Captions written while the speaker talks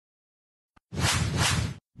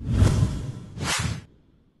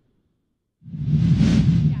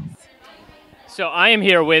So I am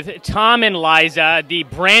here with Tom and Liza, the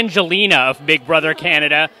Brangelina of Big Brother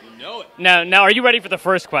Canada. You know it. Now, are you ready for the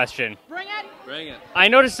first question? Bring it. Bring it. I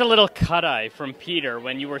noticed a little cut-eye from Peter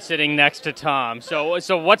when you were sitting next to Tom. So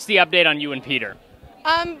what's the update on you and Peter?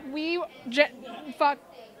 Peter and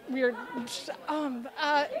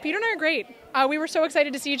I are great. We were so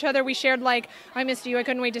excited to see each other. We shared, I missed you, I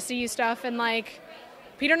couldn't wait to see you stuff, and,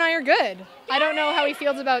 Peter and I are good. I don't know how he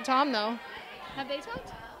feels about Tom, though. Have they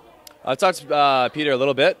talked? I've talked to Peter a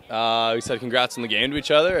little bit. We said congrats on the game to each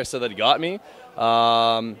other. I said that he got me.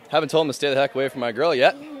 Haven't told him to stay the heck away from my girl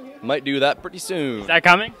yet. Might do that pretty soon. Is that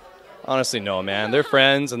coming? Honestly, no, man. They're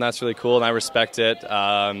friends, and that's really cool, and I respect it.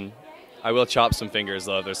 I will chop some fingers,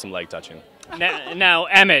 though, if there's some leg touching. Now,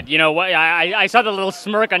 Emmett, you know what? I saw the little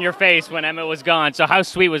smirk on your face when Emmett was gone. So how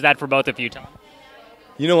sweet was that for both of you, Tom?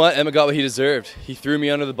 You know what? Emmett got what he deserved. He threw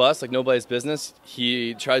me under the bus like nobody's business.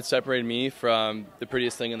 He tried separating me from the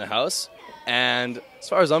prettiest thing in the house. And as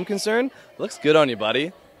far as I'm concerned, looks good on you,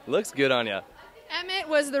 buddy. Looks good on you. Emmett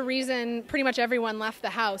was the reason pretty much everyone left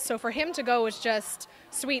the house. So for him to go was just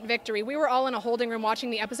sweet victory. We were all in a holding room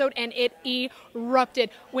watching the episode, and it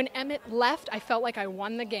erupted. When Emmett left, I felt like I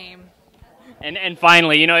won the game. And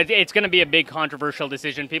finally, you know, it's going to be a big controversial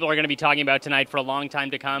decision. People are going to be talking about tonight for a long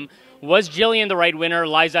time to come. Was Jillian the right winner?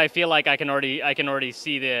 Liza, I feel like I can already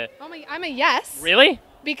see the... I'm a yes. Really?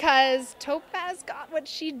 Because Topaz got what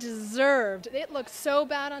she deserved. It looked so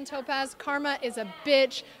bad on Topaz. Karma is a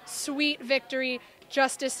bitch. Sweet victory.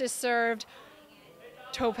 Justice is served.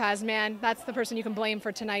 Topaz, man, that's the person you can blame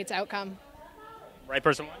for tonight's outcome. Right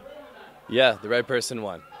person won? Yeah, the right person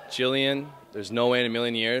won. Jillian, there's no way in a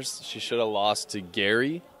million years she should have lost to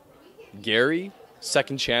Gary.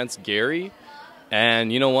 Second chance Gary.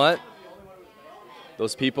 And you know what?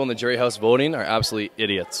 Those people in the jury house voting are absolutely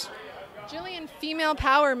idiots. Jillian, female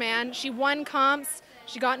power, man. She won comps.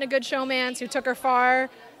 She got in a good showmance who took her far.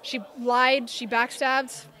 She lied. She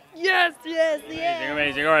backstabbed. Yes.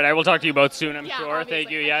 Amazing. All right, I will talk to you both soon, I'm sure. Obviously.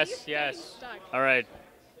 Thank you. Yes. All right.